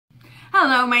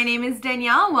Hello, my name is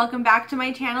Danielle. Welcome back to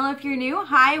my channel. If you're new,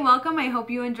 hi, welcome. I hope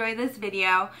you enjoy this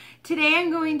video. Today I'm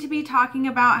going to be talking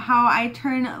about how I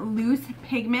turn loose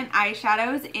pigment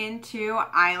eyeshadows into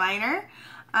eyeliner.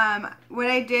 What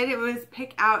I did, it was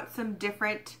pick out some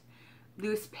different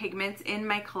loose pigments in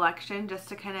my collection just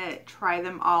to kind of try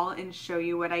them all and show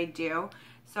you what I do.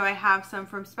 So I have some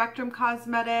from Spectrum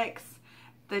Cosmetics,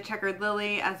 the Checkered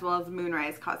Lily, as well as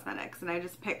Moonrise Cosmetics, and I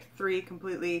just picked three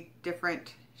completely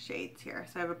different shades here.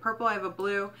 So I have a purple, I have a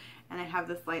blue, and I have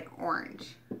this light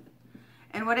orange.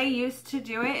 And what I use to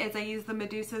do it is I use the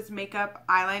Medusa's Makeup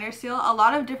Eyeliner Seal. A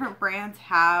lot of different brands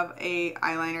have a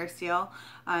eyeliner seal.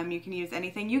 You can use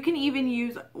anything. You can even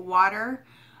use water.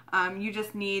 You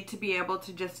just need to be able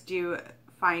to just do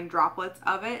fine droplets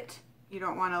of it. You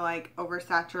don't want to like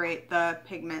oversaturate the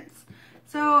pigments.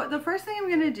 So the first thing I'm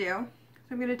going to do,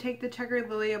 I'm going to take the Checkered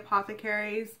Lily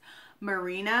Apothecary's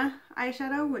Marina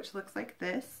eyeshadow, which looks like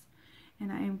this,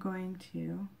 and I am going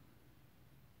to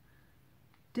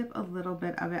dip a little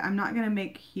bit of it. I'm not going to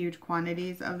make huge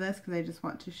quantities of this because I just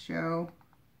want to show.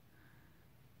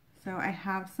 So I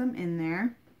have some in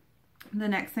there. The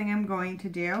next thing I'm going to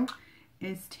do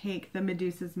is take the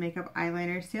Medusa's Makeup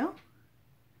Eyeliner Seal,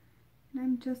 and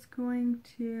I'm just going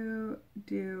to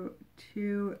do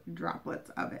 2 droplets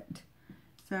of it.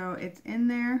 So it's in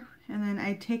there, and then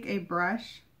I take a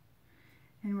brush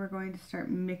and we're going to start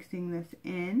mixing this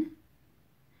in.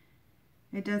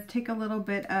 It does take a little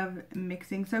bit of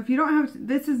mixing. So if you don't have,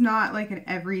 this is not like an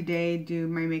everyday do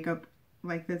my makeup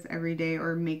like this every day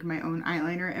or make my own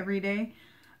eyeliner every day.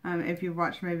 If you've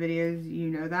watched my videos, you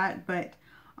know that. But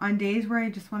on days where I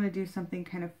just want to do something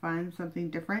kind of fun, something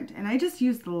different, and I just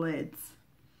use the lids.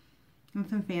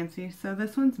 Nothing fancy. So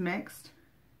this one's mixed.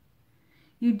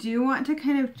 You do want to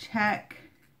kind of check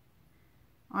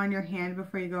on your hand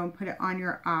before you go and put it on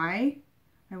your eye.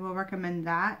 I will recommend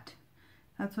that.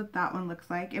 That's what that one looks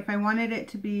like. If I wanted it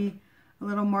to be a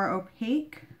little more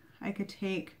opaque, I could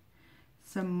take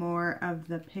some more of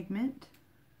the pigment.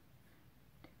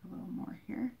 Take a little more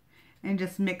here and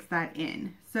just mix that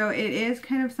in. So it is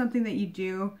kind of something that you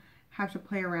do have to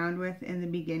play around with in the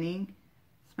beginning,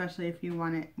 especially if you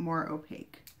want it more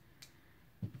opaque.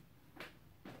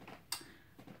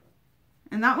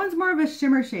 And that one's more of a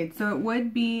shimmer shade, so it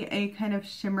would be a kind of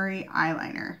shimmery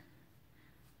eyeliner.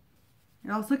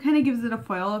 It also kind of gives it a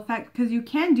foil effect because you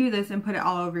can do this and put it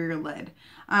all over your lid.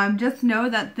 Just know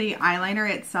that the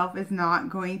eyeliner itself is not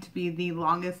going to be the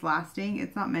longest lasting.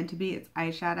 It's not meant to be, it's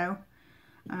eyeshadow.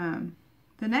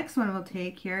 The next one we'll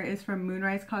take here is from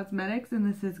Moonrise Cosmetics, and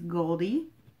this is Goldie.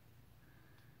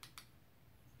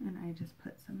 And I just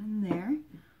put some in there.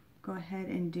 Go ahead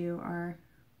and do our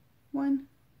 1,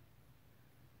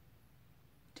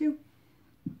 2.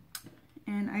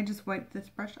 And I just wiped this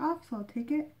brush off, so I'll take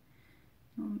it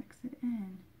and we'll mix it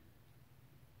in.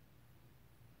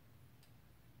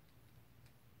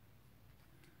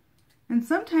 And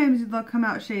sometimes they'll come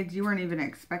out shades you weren't even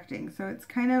expecting, so it's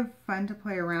kind of fun to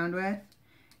play around with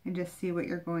and just see what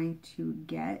you're going to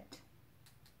get. This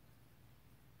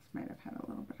might have had a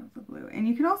little bit of the blue. And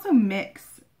you can also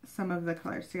mix some of the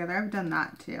colors together. I've done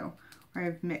that too, where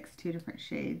I've mixed 2 different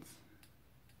shades.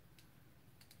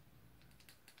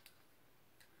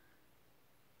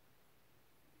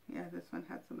 Yeah, this one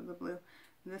had some of the blue.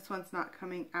 And this one's not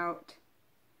coming out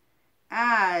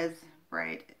as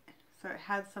bright. So it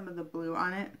has some of the blue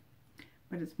on it,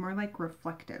 but it's more like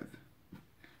reflective.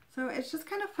 So it's just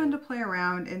kind of fun to play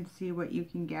around and see what you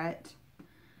can get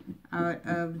out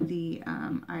of the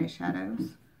eyeshadows.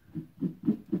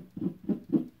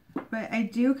 But I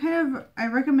do I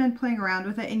recommend playing around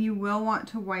with it, and you will want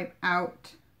to wipe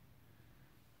out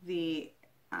the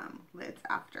lids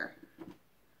after.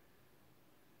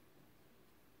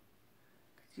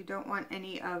 You don't want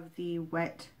any of the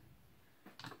wet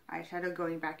eyeshadow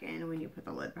going back in when you put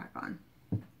the lid back on,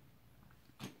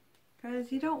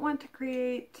 because you don't want to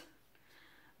create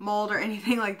mold or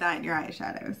anything like that in your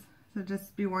eyeshadows. So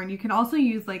just be warned. You can also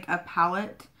use like a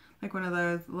palette, like one of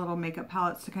those little makeup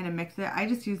palettes, to kind of mix it. I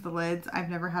just use the lids. I've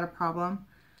never had a problem.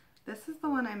 This is the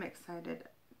one I'm excited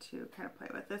to kind of play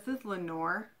with. This is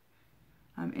Lenore.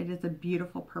 It is a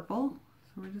beautiful purple.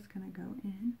 So we're just going to go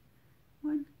in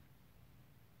 1,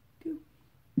 2.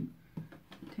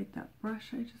 Take that brush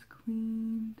I just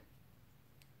cleaned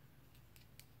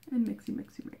and mixy,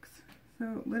 mixy, mix.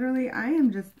 So literally I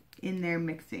am just in there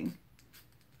mixing.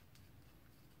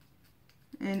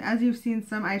 And as you've seen,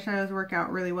 some eyeshadows work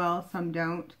out really well, some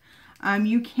don't.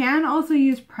 You can also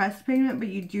use pressed pigment, but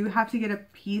you do have to get a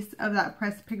piece of that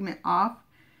pressed pigment off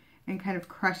and kind of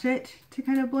crush it to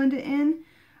kind of blend it in.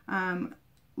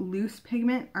 Loose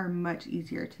pigment are much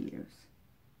easier to use.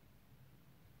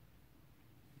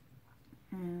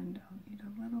 And I'll need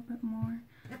a little bit more.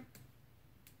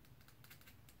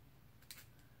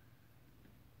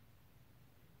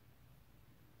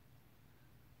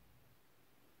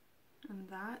 And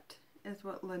that is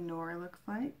what Lenore looks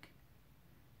like.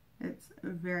 It's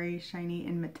very shiny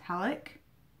and metallic.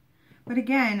 But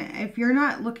again, if you're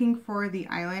not looking for the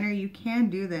eyeliner, you can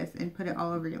do this and put it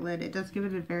all over your lid. It does give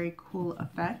it a very cool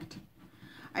effect.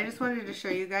 I just wanted to show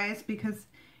you guys because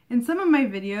in some of my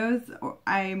videos,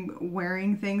 I'm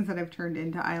wearing things that I've turned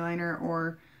into eyeliner,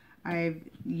 or I've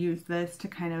used this to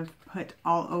kind of put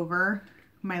all over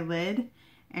my lid,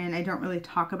 and I don't really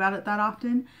talk about it that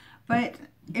often. But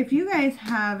if you guys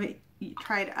have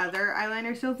tried other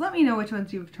eyeliner steels, let me know which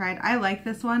ones you've tried. I like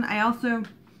this one. I also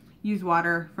use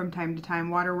water from time to time.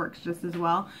 Water works just as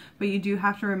well, but you do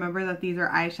have to remember that these are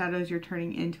eyeshadows you're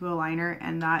turning into a liner,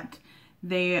 and that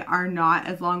they are not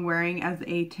as long wearing as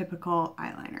a typical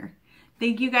eyeliner.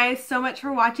 Thank you guys so much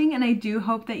for watching, and I do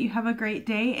hope that you have a great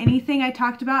day. Anything I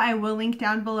talked about, I will link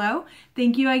down below.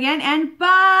 Thank you again, and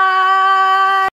bye!